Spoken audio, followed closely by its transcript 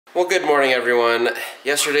Well, good morning, everyone.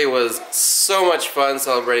 Yesterday was so much fun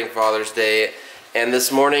celebrating Father's Day, and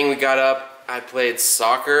this morning we got up, I played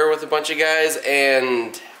soccer with a bunch of guys,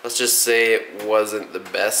 and let's just say it wasn't the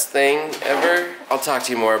best thing ever. I'll talk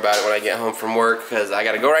to you more about it when I get home from work, because I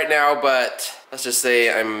gotta go right now, but let's just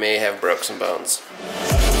say I may have broke some bones.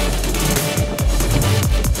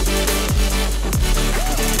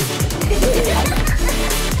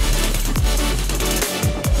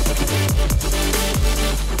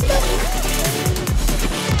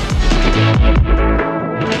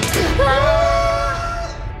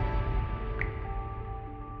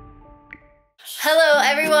 Hello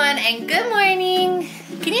everyone and good morning.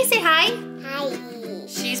 Can you say hi? Hi.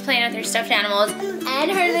 She's playing with her stuffed animals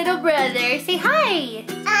and her little brother. Say hi.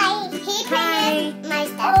 Hi. He playing with my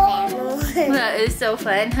stuffed animal. That is so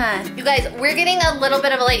fun, huh? You guys, we're getting a little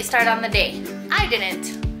bit of a late start on the day. I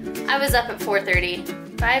didn't. I was up at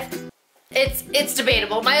 4:30. 5? It's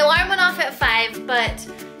debatable. My alarm went off at 5, but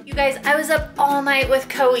you guys, I was up all night with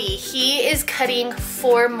Coe. He is cutting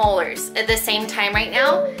 4 molars at the same time right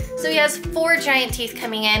now. So he has 4 giant teeth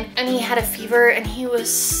coming in, and he had a fever and he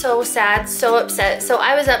was so sad, so upset. So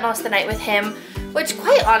I was up most of the night with him, which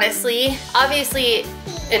quite honestly, obviously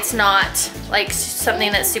it's not like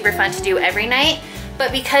something that's super fun to do every night,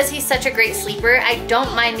 but because he's such a great sleeper, I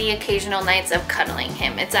don't mind the occasional nights of cuddling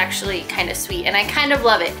him. It's actually kind of sweet and I kind of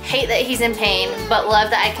love it. Hate that he's in pain, but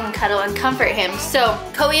love that I can cuddle and comfort him. So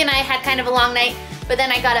Coe and I had kind of a long night, but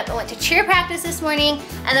then I got up and went to cheer practice this morning,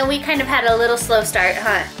 and then we kind of had a little slow start,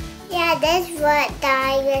 huh? Yeah, that's what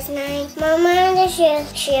I was nice. Mama had the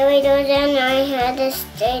cheerleaders and I had the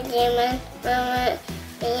stadium and Mama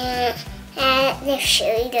had the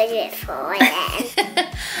cheerleaders before that.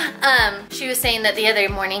 She was saying that the other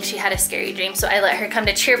morning she had a scary dream, so I let her come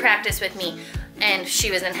to cheer practice with me, and she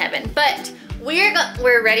was in heaven. But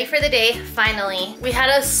we're ready for the day, finally. We had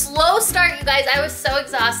a slow start, you guys. I was so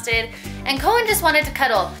exhausted, and Cohen just wanted to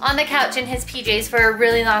cuddle on the couch in his PJs for a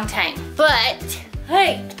really long time. But,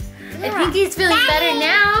 hey, I think he's feeling better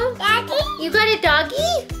now. Daddy? You got a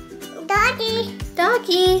doggy? Doggy.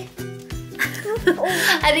 Doggy.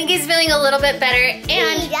 I think he's feeling a little bit better,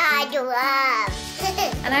 and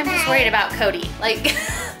I'm just worried about Cody. Like,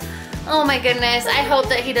 oh my goodness, I hope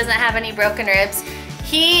that he doesn't have any broken ribs.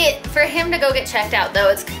 For him to go get checked out though,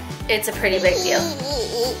 it's a pretty big deal.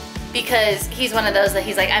 Because he's one of those that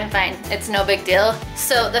he's like, I'm fine, it's no big deal.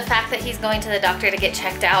 So the fact that he's going to the doctor to get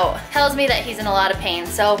checked out tells me that he's in a lot of pain.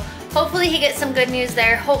 So hopefully he gets some good news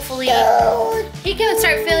there. Hopefully he can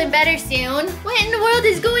start feeling better soon. What in the world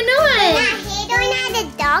is going on? Yeah, he don't have the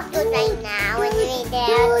doctor right now when we're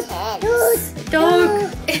there.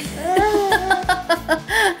 Dog.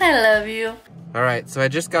 I love you. Alright, so I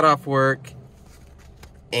just got off work,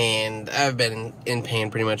 and I've been in pain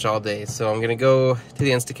pretty much all day, so I'm gonna go to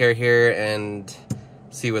the Instacare here and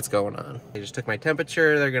see what's going on. They just took my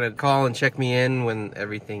temperature. They're gonna call and check me in when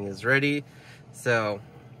everything is ready, so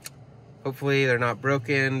hopefully they're not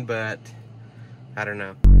broken, but I don't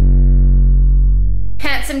know.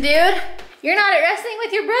 Handsome dude, you're not at wrestling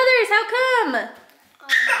with your brothers. How come?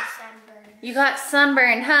 You got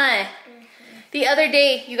sunburned, huh? The other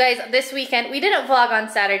day, you guys, this weekend, we didn't vlog on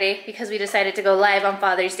Saturday because we decided to go live on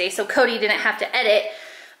Father's Day, so Cody didn't have to edit.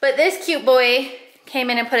 But this cute boy came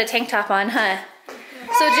in and put a tank top on, huh?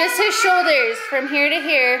 So just his shoulders from here to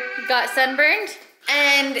here got sunburned,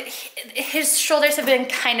 and his shoulders have been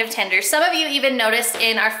kind of tender. Some of you even noticed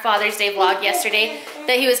in our Father's Day vlog yesterday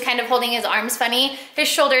that he was kind of holding his arms funny. His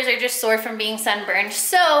shoulders are just sore from being sunburned.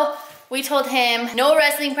 So we told him, no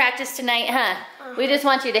wrestling practice tonight, huh? We just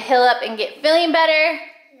want you to heal up and get feeling better.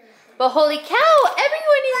 But holy cow,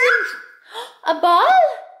 everyone is in a ball?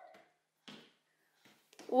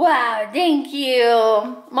 Wow, thank you.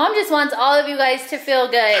 Mom just wants all of you guys to feel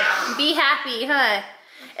good. Be happy, huh?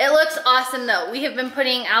 It looks awesome though. We have been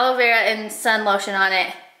putting aloe vera and sun lotion on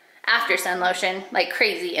it, after sun lotion, like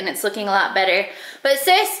crazy, and it's looking a lot better. But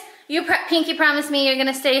sis, you Pinky promised me you're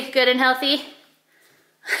gonna stay good and healthy?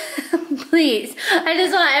 Please, I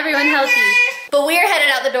just want everyone healthy. But we are headed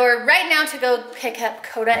out the door right now to go pick up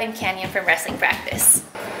Coda and Canyon from wrestling practice.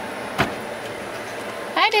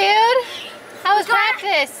 Hi, dude. How was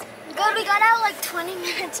practice? Good, we got out like 20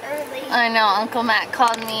 minutes early. I know, Uncle Matt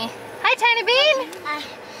called me. Hi, Tiny Bean. Hi.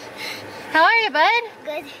 How are you, bud?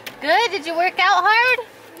 Good. Good? Did you work out hard?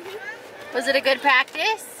 Was it a good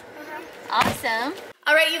practice? Awesome.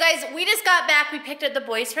 All right, you guys, we just got back. We picked up the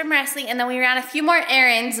boys from wrestling, and then we ran a few more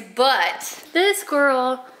errands, but this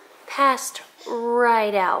girl passed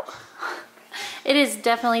right out. It is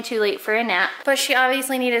definitely too late for a nap, but she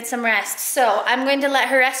obviously needed some rest, so I'm going to let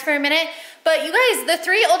her rest for a minute. But you guys, the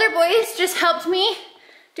 3 older boys just helped me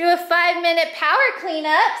do a 5-minute power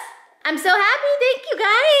cleanups. I'm so happy, thank you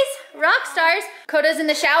guys. Rock stars. Coda's in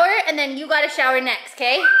the shower and then you gotta shower next,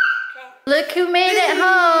 okay? Look who made it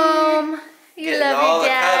home. You love your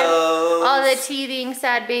dad. All the teething,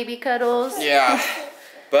 sad baby cuddles. Yeah,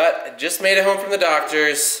 but just made it home from the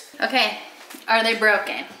doctors. Okay, are they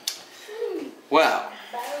broken? Well,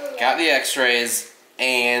 got the x-rays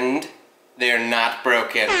and they're not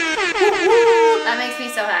broken. That makes me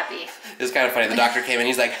so happy. It was kind of funny. The doctor came in,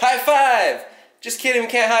 he's like, high five! Just kidding, we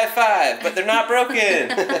can't high five, but they're not broken.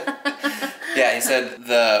 Yeah, he said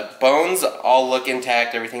the bones all look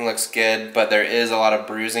intact, everything looks good, but there is a lot of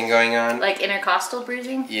bruising going on. Like intercostal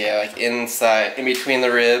bruising? Yeah, like inside, in between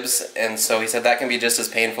the ribs, and so he said that can be just as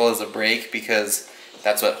painful as a break because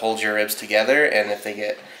that's what holds your ribs together, and if they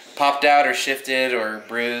get popped out or shifted or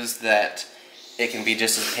bruised, that it can be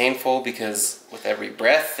just as painful because with every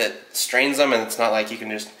breath it strains them, and it's not like you can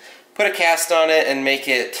just put a cast on it and make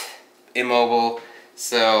it immobile.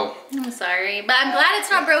 So I'm sorry, but I'm glad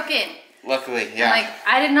it's not broken. Luckily, yeah. Like,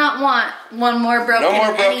 I did not want one more broken. No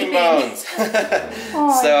more broken bones.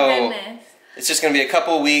 Oh, so goodness. it's just going to be a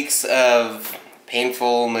couple weeks of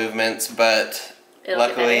painful movements, but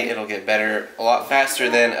luckily it'll get better a lot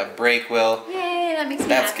faster than a break will. Yay, that makes me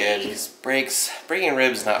That's happy. good. Because breaking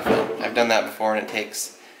ribs is not fun. I've done that before and it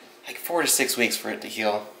takes like 4 to 6 weeks for it to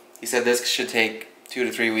heal. He said this should take 2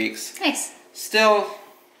 to 3 weeks. Nice. Still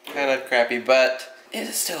kind of crappy, but it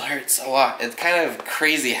still hurts a lot. It's kind of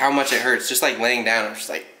crazy how much it hurts. Just like laying down, I'm just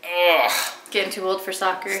like, ugh. Getting too old for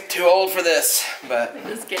soccer. Too old for this, but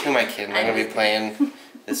Just kidding. who am I kidding? I'm gonna be playing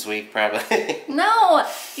this week probably. No,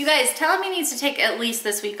 you guys, tell him he needs to take at least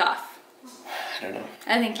this week off. I don't know.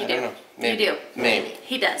 I think you I do. don't know. Maybe. You do. Maybe.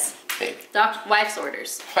 He does. Maybe. Wife's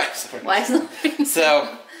orders. Wife's Wife's orders.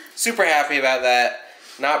 So, super happy about that.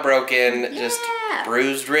 Not broken, just Yeah.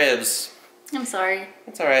 bruised ribs. I'm sorry.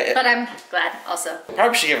 It's alright. But I'm glad also.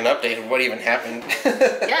 Probably should give an update of what even happened.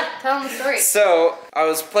 Yeah, tell him the story. So, I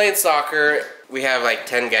was playing soccer. We have like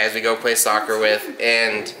 10 guys we go play soccer with,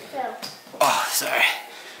 and oh, sorry.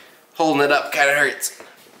 Holding it up kind of hurts.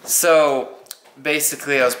 So,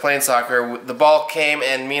 basically I was playing soccer. The ball came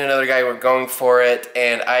and me and another guy were going for it,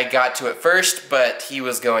 and I got to it first, but he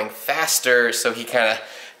was going faster, so he kind of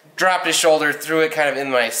dropped his shoulder, threw it kind of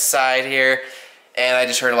in my side here, and I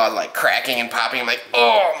just heard a lot of like cracking and popping. I'm like,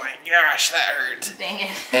 oh my gosh, that hurt. Dang it.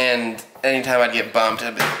 And anytime I'd get bumped,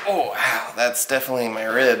 I'd be like, oh wow, that's definitely my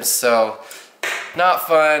ribs. So, not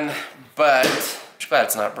fun, but I'm glad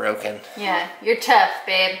it's not broken. Yeah, you're tough,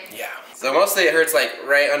 babe. Yeah. So mostly it hurts like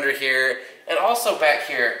right under here, and also back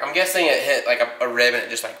here. I'm guessing it hit like a rib and it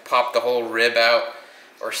just like popped the whole rib out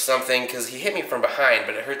or something, because he hit me from behind,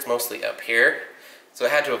 but it hurts mostly up here. So I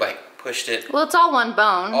had to have like pushed it. Well, it's all one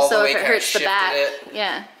bone, All the so way if it kinda hurts the shifted back, it.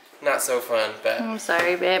 yeah. Not so fun, but I'm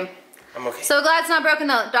sorry, babe. I'm okay. So glad it's not broken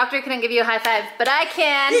though. Doctor couldn't give you a high five, but I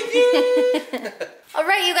can. All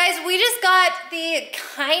right, you guys, we just got the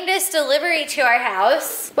kindest delivery to our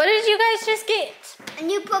house. What did you guys just get? A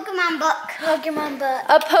new Pokemon book. Pokemon book.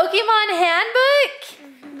 A Pokemon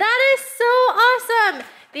handbook? That is so awesome.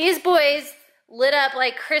 These boys lit up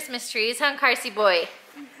like Christmas trees, huh, Carsey boy?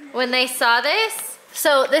 When they saw this.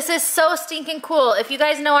 So this is so stinking cool. If you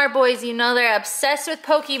guys know our boys, you know they're obsessed with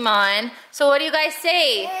Pokemon. So what do you guys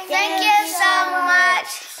say? Thank you so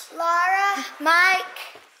much, Laura, Mike,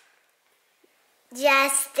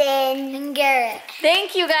 Justin, and Garrett.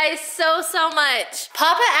 Thank you guys so much.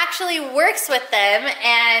 Papa actually works with them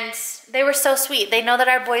and they were so sweet. They know that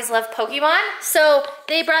our boys love Pokemon. So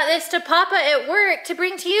they brought this to Papa at work to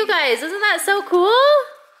bring to you guys. Isn't that so cool?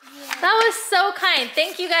 That was so kind.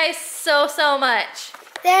 Thank you guys so much.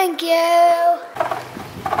 Thank you.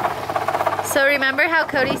 So remember how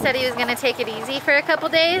Cody said he was gonna take it easy for a couple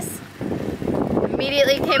days?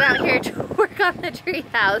 Immediately came out here to work on the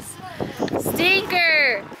treehouse.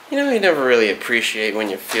 Stinker! You know, you never really appreciate when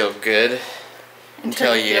you feel good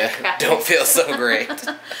until you don't feel so great.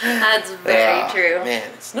 That's very true.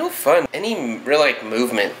 Man, it's no fun. Any real like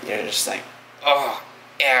movement, you're just like, oh,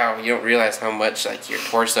 ow. You don't realize how much like your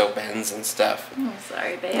torso bends and stuff. I'm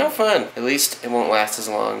sorry, babe. No fun. At least it won't last as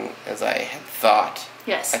long as I had thought.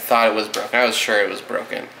 Yes. I thought it was broken. I was sure it was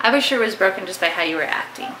broken. I was sure it was broken just by how you were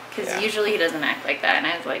acting. Because Yeah. usually he doesn't act like that. And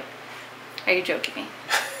I was like, are you joking me?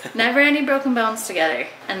 Never any broken bones together.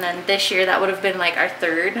 And then this year, that would have been like our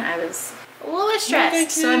third. I was a little bit stressed.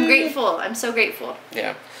 So I'm grateful. I'm so grateful.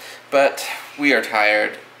 Yeah. But we are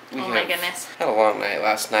tired. We Oh my have goodness. Had a long night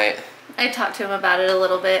last night. I talked to him about it a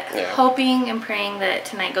little bit, Yeah. hoping and praying that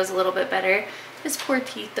tonight goes a little bit better. His poor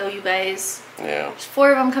teeth though, you guys. Yeah. There's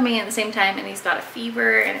 4 of them coming in at the same time and he's got a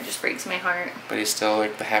fever and it just breaks my heart. But he's still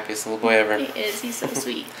like the happiest little boy ever. He is, he's so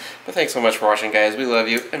sweet. But thanks so much for watching, guys. We love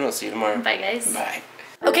you and we'll see you tomorrow. Bye guys. Bye.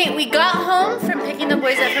 Okay, we got home from picking the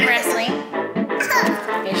boys up from wrestling.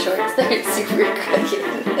 My shorts, they're super crooked.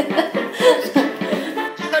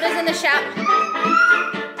 Coda's in the shower.